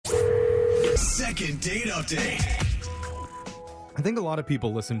Second date update. I think a lot of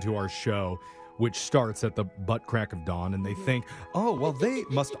people listen to our show, which starts at the butt crack of dawn, and they think, oh, well, they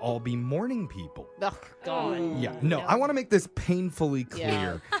must all be morning people. Oh, God. Yeah, no, I want to make this painfully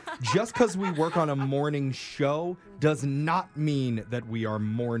clear. Just because we work on a morning show does not mean that we are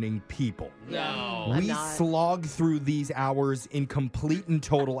morning people. No. We slog through these hours in complete and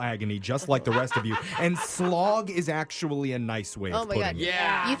total agony, just like the rest of you. And slog is actually a nice way of putting it.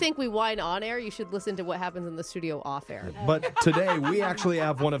 Yeah. You think we whine on air? You should listen to what happens in the studio off air. But today, we actually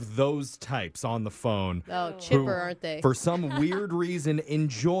have one of those types on the phone. Oh, chipper, aren't they? For some weird reason,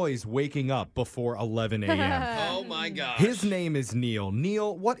 enjoys waking up before 11 a.m. Oh, my gosh. His name is Neil.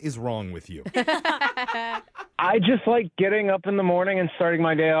 Neil, what is wrong with you? I just like getting up in the morning and starting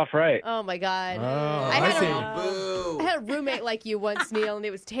my day off right. Oh, my God. Oh, I had Boo. I had a roommate like you once, Neil, and it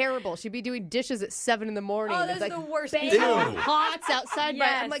was terrible. She'd be doing dishes at 7 in the morning. Oh, that's There's, the like, worst. banging Ew. pots outside.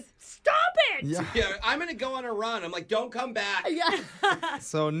 Yes. I'm like, stop it! Yeah, I'm going to go on a run. I'm like, don't come back. Yeah.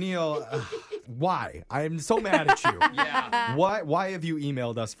 So, Neil, why? I'm so mad at you. Yeah. Why have you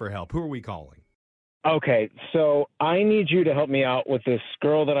emailed us for help? Who are we calling? Okay, so I need you to help me out with this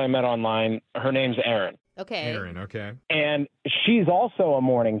girl that I met online. Her name's Erin. Okay. Aaron, okay. And she's also a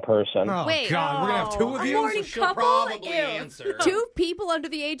morning person. Oh, Wait. God, we're going to have two of A you? morning She'll couple? probably Ew. answer. Two people under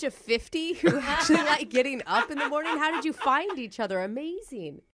the age of 50 who actually like getting up in the morning. How did you find each other?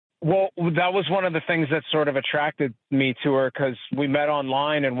 Amazing. Well, that was one of the things that sort of attracted me to her because we met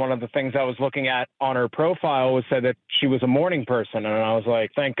online, and one of the things I was looking at on her profile was said that she was a morning person, and I was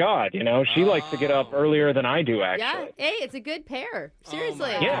like, thank God, she likes to get up earlier than I do, actually. Yeah. Hey, it's a good pair. Seriously.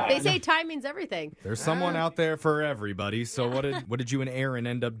 God. They say time means everything. There's someone out there for everybody. So what did you and Aaron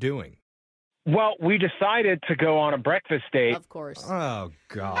end up doing? Well, we decided to go on a breakfast date. Of course. Oh,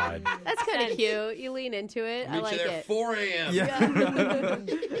 God. That's kind of cute. You lean into it. I Meet like you there it. at 4 a.m. Yeah.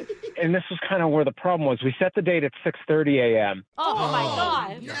 And this was kind of where the problem was. We set the date at 6:30 a.m. Oh, my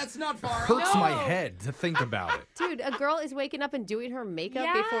God. That's not far Hurts off. my head to think about it. Dude, a girl is waking up and doing her makeup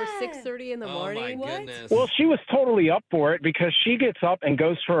before Yeah. 6:30 in the Oh, morning. my goodness. Well, she was totally up for it because she gets up and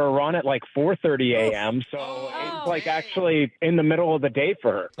goes for a run at like 4:30 a.m. So it's like dang. actually in the middle of the day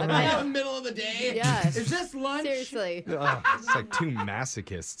for her. Right in the middle of the day? Yeah. Is this lunch? Seriously. It's like two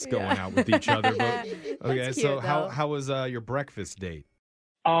masochists going out with each other. But, okay, That's so cute, how though. how was your breakfast date?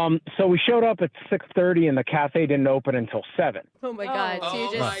 So we showed up at 6:30 and the cafe didn't open until 7. Oh my God. So you're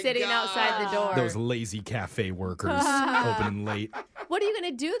Oh just my sitting outside the door. Those lazy cafe workers opening late. What are you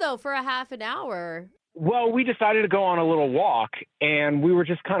going to do, though, for a half an hour? Well, we decided to go on a little walk, and we were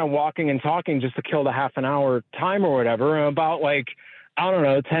just kind of walking and talking just to kill the half an hour time or whatever. And about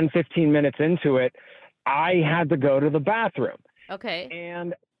 10, 15 minutes into it, I had to go to the bathroom. Okay.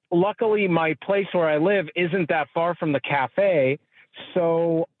 And luckily, my place where I live isn't that far from the cafe.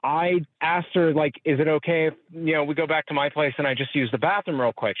 So I asked her, is it okay if, we go back to my place and I just use the bathroom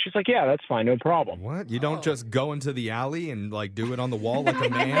real quick? She's like, yeah, that's fine. No problem. What? You don't just go into the alley and do it on the wall like a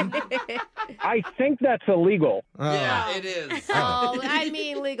man? I think that's illegal. Yeah, it is. Oh, I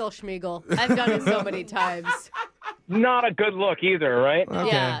mean, legal schmiegel. I've done it so many times. Not a good look either, right? Okay.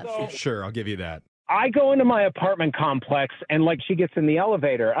 Yeah. Sure, I'll give you that. I go into my apartment complex and she gets in the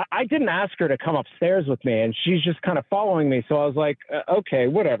elevator. I didn't ask her to come upstairs with me and she's just kind of following me. So I was like, okay,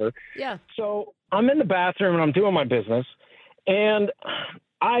 whatever. Yeah. So I'm in the bathroom and I'm doing my business and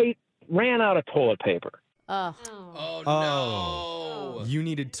I ran out of toilet paper. Oh, Oh. no. You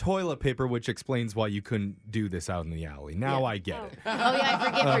needed toilet paper, which explains why you couldn't do this out in the alley. Now I get it. Oh, yeah, I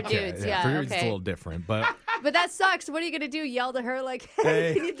forget for Okay, dudes. for Yeah, dudes it's a okay. little different, but But that sucks. What are you going to do? Yell to her like, Hey.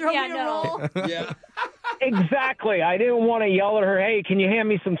 hey, can you throw Yeah, me a no. roll? Yeah. Exactly. I didn't want to yell at her, hey, can you hand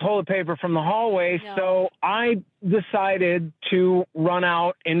me some toilet paper from the hallway? No. So I decided to run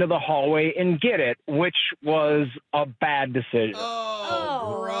out into the hallway and get it, which was a bad decision.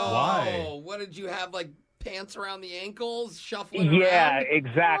 Oh, bro. Why? What did you have, pants around the ankles, shuffling Yeah, around?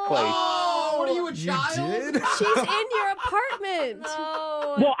 exactly. Oh, what are you, a you child? did? She's in your apartment.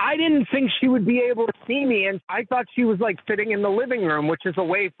 Oh. Well, I didn't think she would be able to see me, and I thought she was sitting in the living room, which is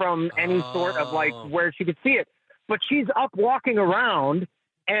away from any sort of where she could see it. But she's up walking around,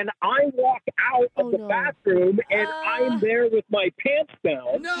 and I walk out of the no. bathroom, and I'm there with my pants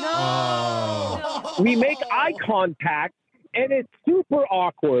down. No. Oh. We make eye contact, and it's super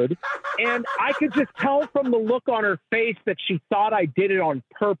awkward. And I could just tell from the look on her face that she thought I did it on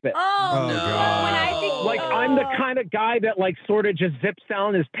purpose. Oh, no. God. When I think, I'm the kind of guy that sort of just zips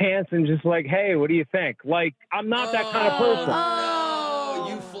down his pants and just hey, what do you think? I'm not that kind of person. No,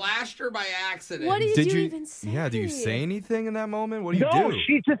 You flashed her by accident. What did you even say? Yeah, do you say anything in that moment? What do you No, do?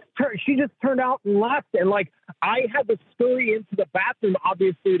 she just turned out and left, and like I had to scurry into the bathroom,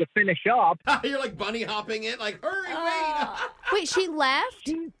 obviously, to finish up. You're like bunny hopping it, like, hurry, wait. Wait, she left?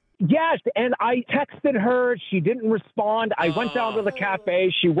 Yes, and I texted her. She didn't respond. I went down to the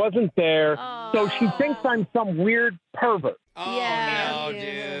cafe. She wasn't there, so she thinks I'm some weird pervert. Oh, Yeah. no,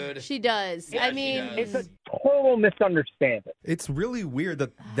 dude. She does. Yeah, I she mean, does. It's a total misunderstanding. It's really weird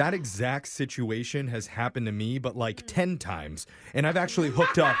that that exact situation has happened to me, but like 10 times. And I've actually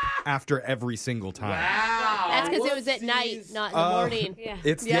hooked up after every single time. Wow. that's because it was at night, Whoopsies. not in the morning. Yeah.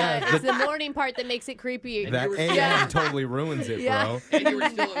 It's, Yeah, it's the, the morning part that makes it creepy. that you were- AM Yeah. totally ruins it, Yeah. bro. And you were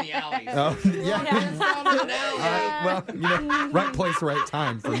still in the alley. Oh, yeah. Down in an alley. Well, you know, right place, right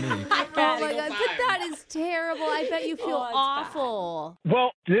time for me. Oh my god, Single but time. that is terrible. I bet you feel Oh, it's awful.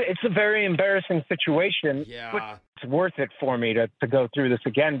 Well, it's a very embarrassing situation. Yeah. But it's worth it for me to go through this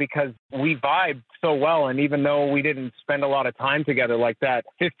again because we vibe so well. And even though we didn't spend a lot of time together like that,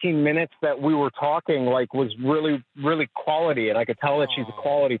 15 minutes that we were talking like was really, really quality. And I could tell that she's a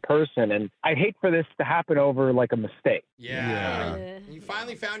quality person. And I'd hate for this to happen over like a mistake. Yeah. Yeah. You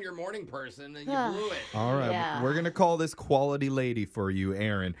finally found your morning person and you blew it. All right, Yeah. we're going to call this quality lady for you,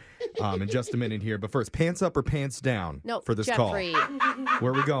 Aaron, in just a minute here. But first, pants up or pants down No, for this Jeffrey. call?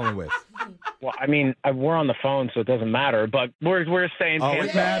 Where are we going with? Well, I mean, we're on the phone, so it doesn't matter. But we're saying Oh,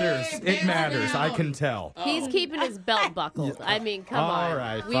 pants it matters. It pants matters. I down. can tell. He's keeping his belt buckled. I mean, come All on.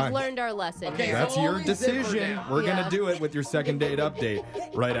 right, We've fine. learned our lesson. Okay, here. That's so your only zipper decision. down. We're going Yeah. to do it with your second date update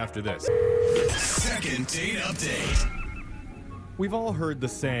right after this. Second date update. We've all heard the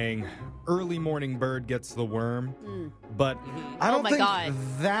saying, early morning bird gets the worm, but I Oh don't my think God.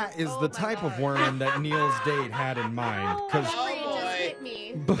 that is the type of worm that Neil's date had in mind. Because Jeffrey Oh, just boy. hit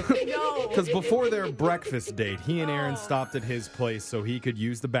me. Because before their breakfast date, he and Aaron stopped at his place so he could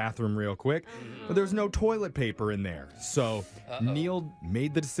use the bathroom real quick. But there's no toilet paper in there. So Neil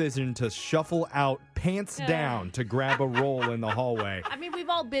made the decision to shuffle out pants down to grab a roll in the hallway. I mean, we've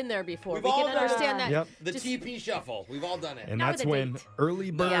all been there before. We've we all can done understand it. that. Yep. The Just- TP shuffle. We've all done it. And Not that's with a when date.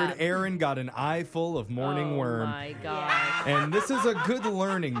 early bird Yeah. Aaron got an eye full of morning oh worm. my god. And this is a good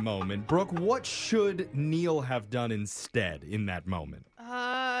learning moment. Brooke, what should Neil have done instead in that moment?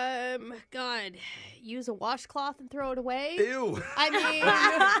 God, use a washcloth and throw it away. Ew. I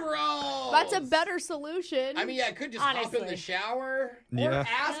mean, Gross. that's a better solution. I mean, yeah, I could just hop in Honestly. the shower Yeah. or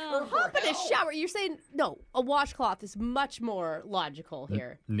ask her for hop in a help. shower. You're saying no? A washcloth is much more logical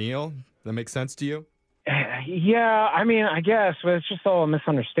here. Neil, that makes sense to you? Yeah, I mean, I guess, but it's just all a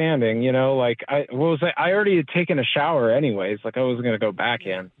misunderstanding, you know. Like, I already had taken a shower anyways. Like, I wasn't gonna go back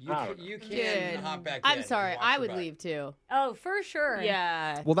in. You can Dude, hop back in. I'm sorry. and wash I your would butt. leave too. Oh, for sure.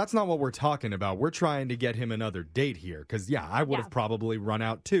 Yeah. Well, that's not what we're talking about. We're trying to get him another date here. Because, yeah, I would Yeah. have probably run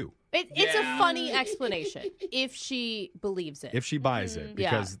out too It's a Yeah. funny explanation if she believes it. if she buys it. Yeah.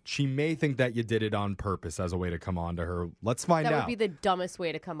 Because she may think that you did it on purpose as a way to come on to her. Let's find that out. would be the dumbest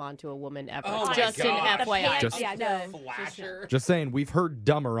way to come on to a woman ever. Oh my Just gosh. an The FYI. pants, Just- yeah, no. Flasher. Just saying, we've heard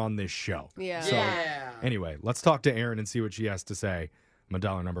dumber on this show. Yeah. So, Yeah. anyway, let's talk to Aaron and see what she has to say. I'm a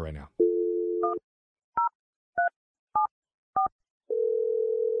dollar number right now.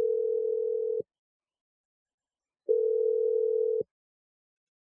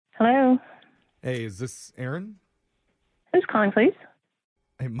 Hello. Hey, is this Aaron? Who's calling, please?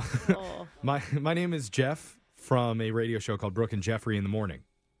 Hey, Oh. my name is Jeff from a radio show called Brooke and Jeffrey in the Morning.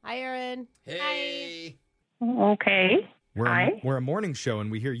 Hi, Aaron. Hey. Okay. We're a, Hi. we're a morning show, and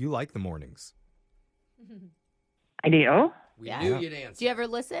we hear you like the mornings. I do. We Yeah. knew you'd answer. Do you ever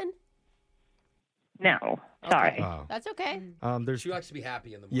listen? No. Sorry. Oh. That's okay. There's She likes to be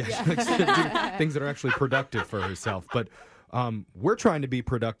happy in the morning. yeah, she likes to do things that are actually productive for herself. But we're trying to be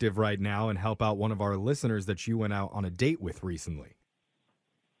productive right now and help out one of our listeners that you went out on a date with recently.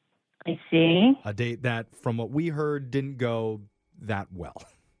 I see. A date that, from what we heard, didn't go that well.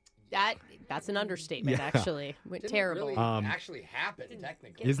 That's an understatement, Yeah. actually. Went Didn't terrible. really actually happen,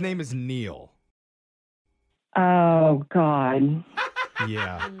 technically. His name is Neil. Oh, God.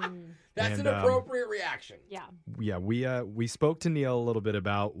 Yeah. That's And, an appropriate reaction. Yeah. Yeah, we spoke to Neil a little bit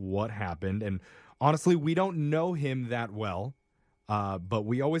about what happened, and honestly, we don't know him that well, but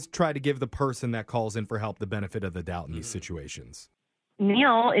we always try to give the person that calls in for help the benefit of the doubt in these situations.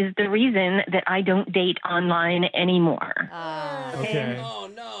 Neil is the reason that I don't date online anymore. Okay. Oh,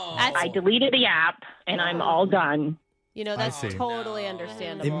 no. That's- I deleted the app, and I'm all done. You know, I that's see. totally No.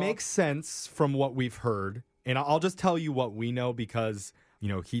 understandable. It makes sense from what we've heard, and I'll just tell you what we know because,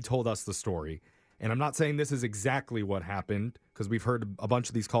 he told us the story. And I'm not saying this is exactly what happened, because we've heard a bunch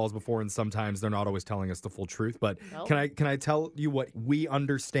of these calls before, and sometimes they're not always telling us the full truth. But Nope. can I tell you what we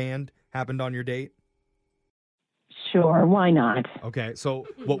understand happened on your date? Sure, why not? Okay, so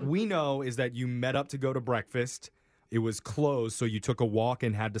what we know is that you met up to go to breakfast. It was closed, so you took a walk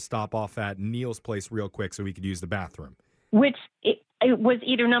and had to stop off at Neil's place real quick so he could use the bathroom. Which it was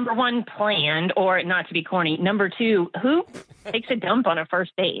either number one, planned, or not to be corny. Number two, who takes a dump on a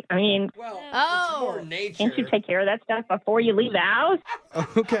first date? I mean, Well, Oh. it's more nature. can't you take care of that stuff before you leave the house?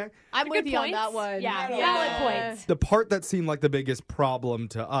 Okay. I'm with Good you on points. that one. Yeah, don't valid know. points. The part that seemed like the biggest problem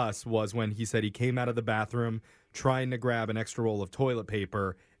to us was when he said he came out of the bathroom trying to grab an extra roll of toilet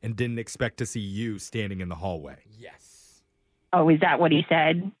paper and didn't expect to see you standing in the hallway. Yes. Oh, is that what he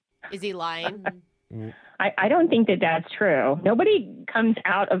said? Is he lying? I don't think that that's true. Nobody comes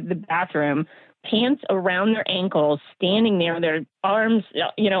out of the bathroom, pants around their ankles, standing there, their arms,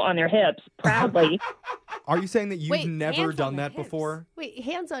 on their hips, proudly. Are you saying that you've Wait, never hands on done the that hips. before? Wait,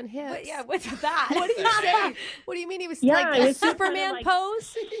 hands on hips. But yeah, what's that? What do you say? What do you mean he was Yeah, like a it's just Superman kinda like-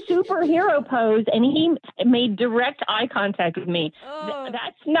 pose? Superhero pose, and he made direct eye contact with me. Oh.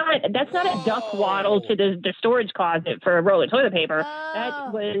 That's not a duck waddle to the storage closet for a roll of toilet paper.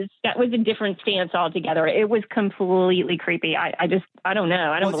 Oh. That was a different stance altogether. It was completely creepy. I don't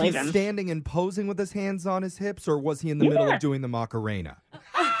know. I don't Was believe he him. standing and posing with his hands on his hips, or was he in the middle Yeah. of doing the Macarena?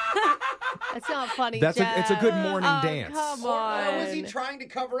 That's not funny, It's a good Jeff. morning Oh, dance. Come Or on. was he trying to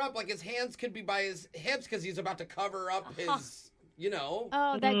cover up? Like his hands could be by his hips because he's about to cover up his,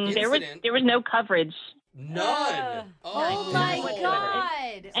 Oh, that. incident. There was no coverage. None. Oh my No.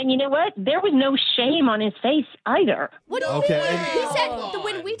 God. And you know what? There was no shame on his face either. What do you Okay, mean? and- He said Hold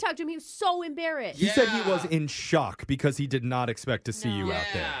when on. we talked to him, he was so embarrassed. He said he Yeah. was in shock because he did not expect to see you out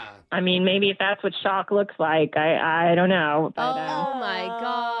there. Yeah. I mean, maybe if that's what shock looks like, I don't know. But, Oh my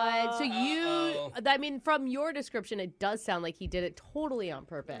God. So Uh-oh. I mean, from your description, it does sound like he did it totally on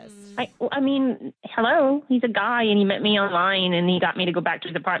purpose. I mean, hello, he's a guy, and he met me online, and he got me to go back to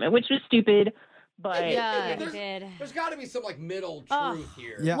his apartment, which was stupid. But Yeah. He did. There's got to be some like middle Oh. truth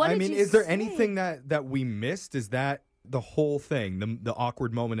here. Yeah, What I did mean, you is there say? anything that we missed? Is that the whole thing, the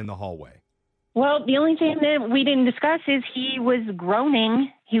awkward moment in the hallway? well, the only thing that we didn't discuss is he was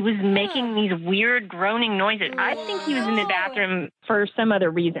groaning. He was making these weird groaning noises. I think he was in the bathroom for some other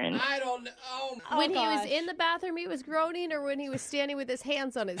reason. I don't know. Oh, When he was gosh. in the bathroom, he was groaning, or when he was standing with his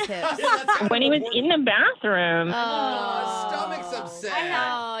hands on his hips? yeah, that's kind When of he was important. in the bathroom. Oh, his stomach's upset.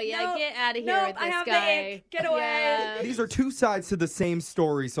 Oh, yeah, Nope. get out of here Nope, with I this have the guy. ick. Get away. Yeah. These are two sides to the same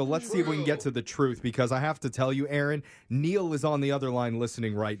story, so let's see if we can get True. to the truth, because I have to tell you, Aaron, Neil is on the other line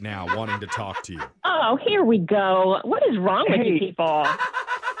listening right now, wanting to talk to you. Oh, here we go. What is wrong with you Hey. people?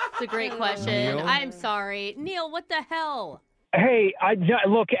 It's a great question. Neil? I'm sorry. Neil, what the hell? Hey,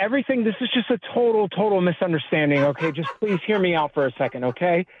 look, everything, this is just a total misunderstanding, okay? Just please hear me out for a second,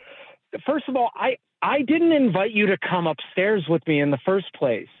 okay? First of all, I didn't invite you to come upstairs with me in the first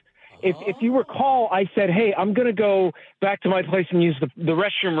place. If you recall, I said, hey, I'm going to go back to my place and use the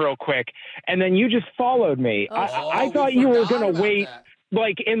restroom real quick. And then you just followed me. Oh, I we thought you were forgot going to about wait that.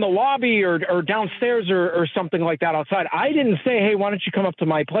 like in the lobby or downstairs or something like that outside. I didn't say, hey, why don't you come up to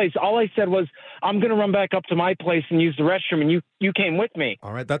my place? All I said was, I'm going to run back up to my place and use the restroom, and you came with me.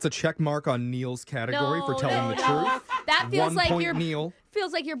 All right, that's a check mark on Neil's category for telling the no. truth. That feels 1 like point, you're Neil.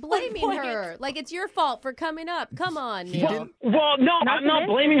 feels like you're blaming her. Like it's your fault for coming up. Come on, He Neil. didn't. Well, no, I'm not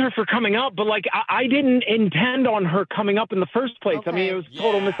blaming her for coming up, but like I didn't intend on her coming up in the first place. I mean, Okay. it was a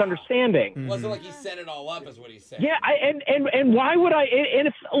total Yeah. misunderstanding. Mm-hmm. Wasn't like he set it all up, is what he said. Yeah, and why would I? And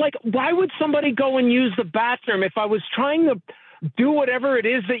if like, why would somebody go and use the bathroom if I was trying to do whatever it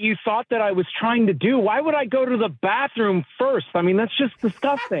is that you thought that I was trying to do? Why would I go to the bathroom first? I mean, that's just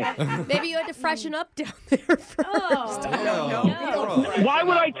disgusting. Maybe you had to freshen up down there first. Why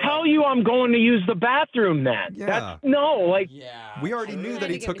would I tell you I'm going to use the bathroom then? Yeah. That's no, like. Yeah. We already knew that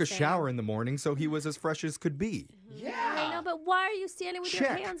he get took what a you're shower in the morning, so he was as fresh as could be. Yeah. I know, but why are you standing with your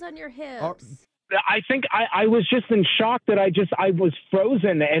Check. hands on your hips? Uh, I think I was just in shock that I was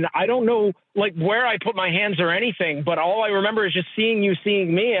frozen, and I don't know like where I put my hands or anything, but all I remember is just seeing you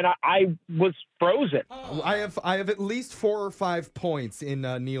seeing me, and I was frozen. I have at least 4 or 5 points in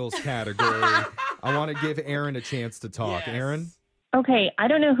Neil's category. I want to give Aaron a chance to talk. Yes. Aaron? Okay, I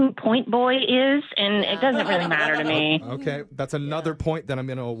don't know who Point Boy is, and it doesn't really matter to me. Okay, that's another point that I'm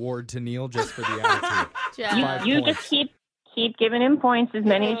going to award to Neil just for the attitude. Jeff. You, 5 you points. just keep giving him points, as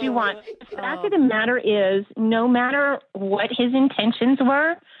many as you want. The fact of the matter is, no matter what his intentions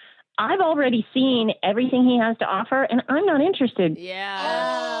were, I've already seen everything he has to offer, and I'm not interested. Yeah.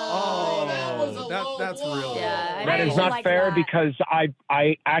 Oh, that was a low that's blow. real. Yeah, I That don't is not like fair that. because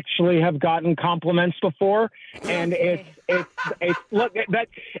I actually have gotten compliments before, and Look,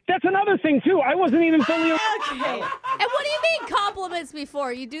 that's another thing too. I wasn't even fully. Okay. And what do you mean compliments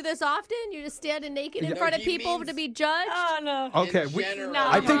before? You do this often? You're just standing naked in front of he people means- to be judged? Oh, no. Okay, general. No.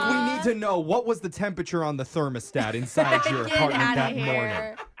 I think we need to know what was the temperature on the thermostat inside your Get apartment out that of morning.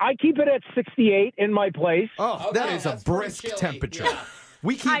 here. I keep it at 68 in my place. Oh, that Okay, is a that's pretty brisk chilly. temperature. Yeah.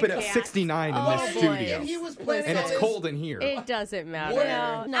 We keep I it at can't. 69 in Oh, this boy. studio. And he was playing And all it's his- cold in here. It doesn't matter.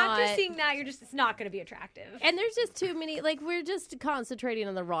 Whatever. Not. After seeing that, it's not going to be attractive. And there's just too many, we're just concentrating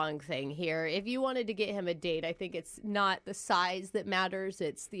on the wrong thing here. If you wanted to get him a date, I think it's not the size that matters,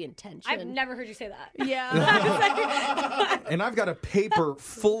 it's the intention. I've never heard you say that. Yeah. And I've got a paper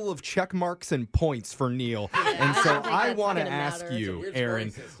full of check marks and points for Neil. And I so don't think I that's want to gonna ask matter. It's a you, weird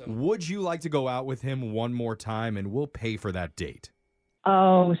Aaron, scoring system. would you like to go out with him one more time and we'll pay for that date?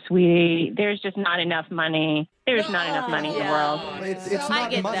 Oh, sweetie, there's just not enough money. There's not enough money in the Yeah. world. It's I not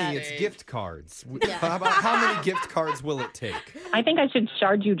get money, that. it's gift cards. How many gift cards will it take? I think I should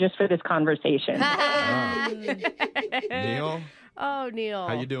charge you just for this conversation. Neil, Oh, Neil.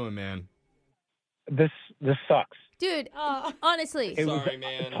 how you doing, man? This sucks. Dude, Oh. honestly, It was Sorry,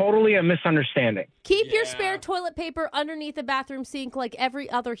 man. totally a misunderstanding. keep your Yeah. spare toilet paper underneath the bathroom sink like every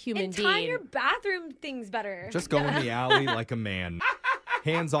other human And tie being. your bathroom things better. Just go in the alley like a man.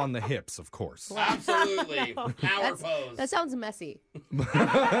 Hands on the hips, of course. Absolutely. Power pose. That sounds messy.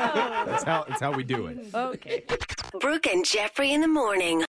 That's how we do it. Okay. Brooke and Jeffrey in the morning.